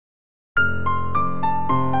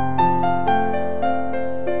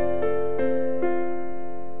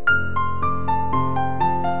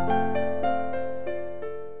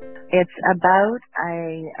It's about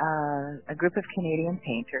a group of Canadian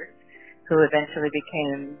painters who eventually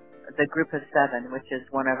became the Group of Seven, which is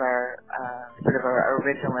one of our sort of our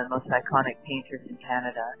original and most iconic painters in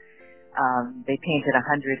Canada. They painted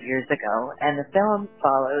 100 years ago, and the film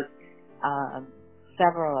follows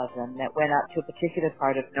several of them that went up to a particular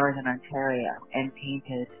part of Northern Ontario and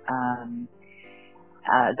painted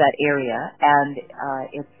that area, and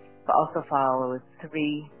it also follows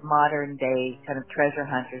three modern-day kind of treasure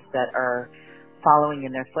hunters that are following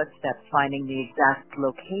in their footsteps, finding the exact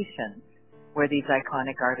locations where these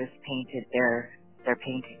iconic artists painted their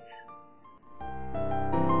paintings.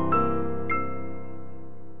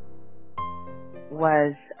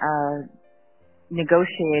 Was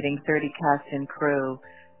negotiating 30 cast and crew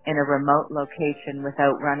in a remote location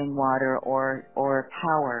without running water or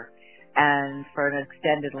power, and for an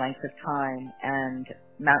extended length of time, and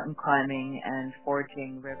mountain climbing and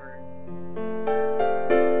forging rivers.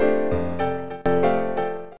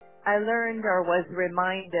 I learned or was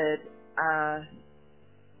reminded,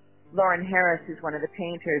 Lauren Harris, who's one of the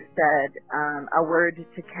painters, said, a word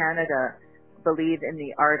to Canada, believe in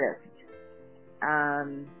the artist.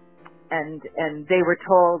 And they were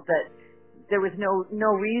told that there was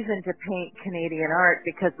no reason to paint Canadian art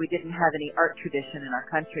because we didn't have any art tradition in our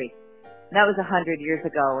country. And that was 100 years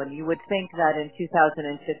ago, and you would think that in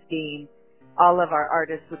 2015, all of our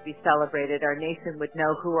artists would be celebrated. Our nation would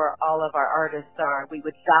know who all of our artists are. We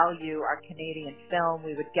would value our Canadian film.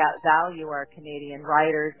 We would value our Canadian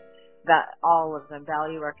writers, that all of them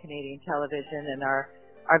value our Canadian television and our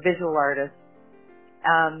visual artists.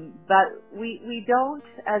 But we don't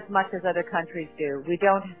as much as other countries do. We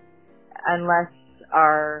don't unless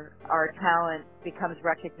our talent becomes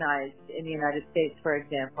recognized in the United States, for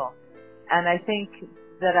example. And I think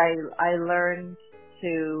that I learned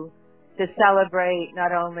to celebrate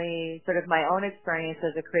not only sort of my own experience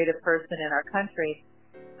as a creative person in our country,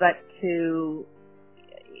 but to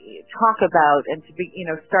talk about and to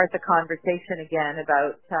start the conversation again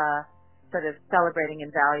about sort of celebrating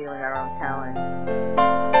and valuing our own talent.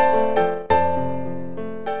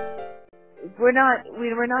 We're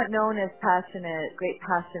not known as great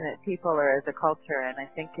passionate people or as a culture, and I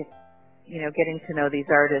think if getting to know these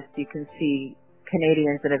artists, you can see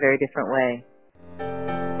Canadians in a very different way.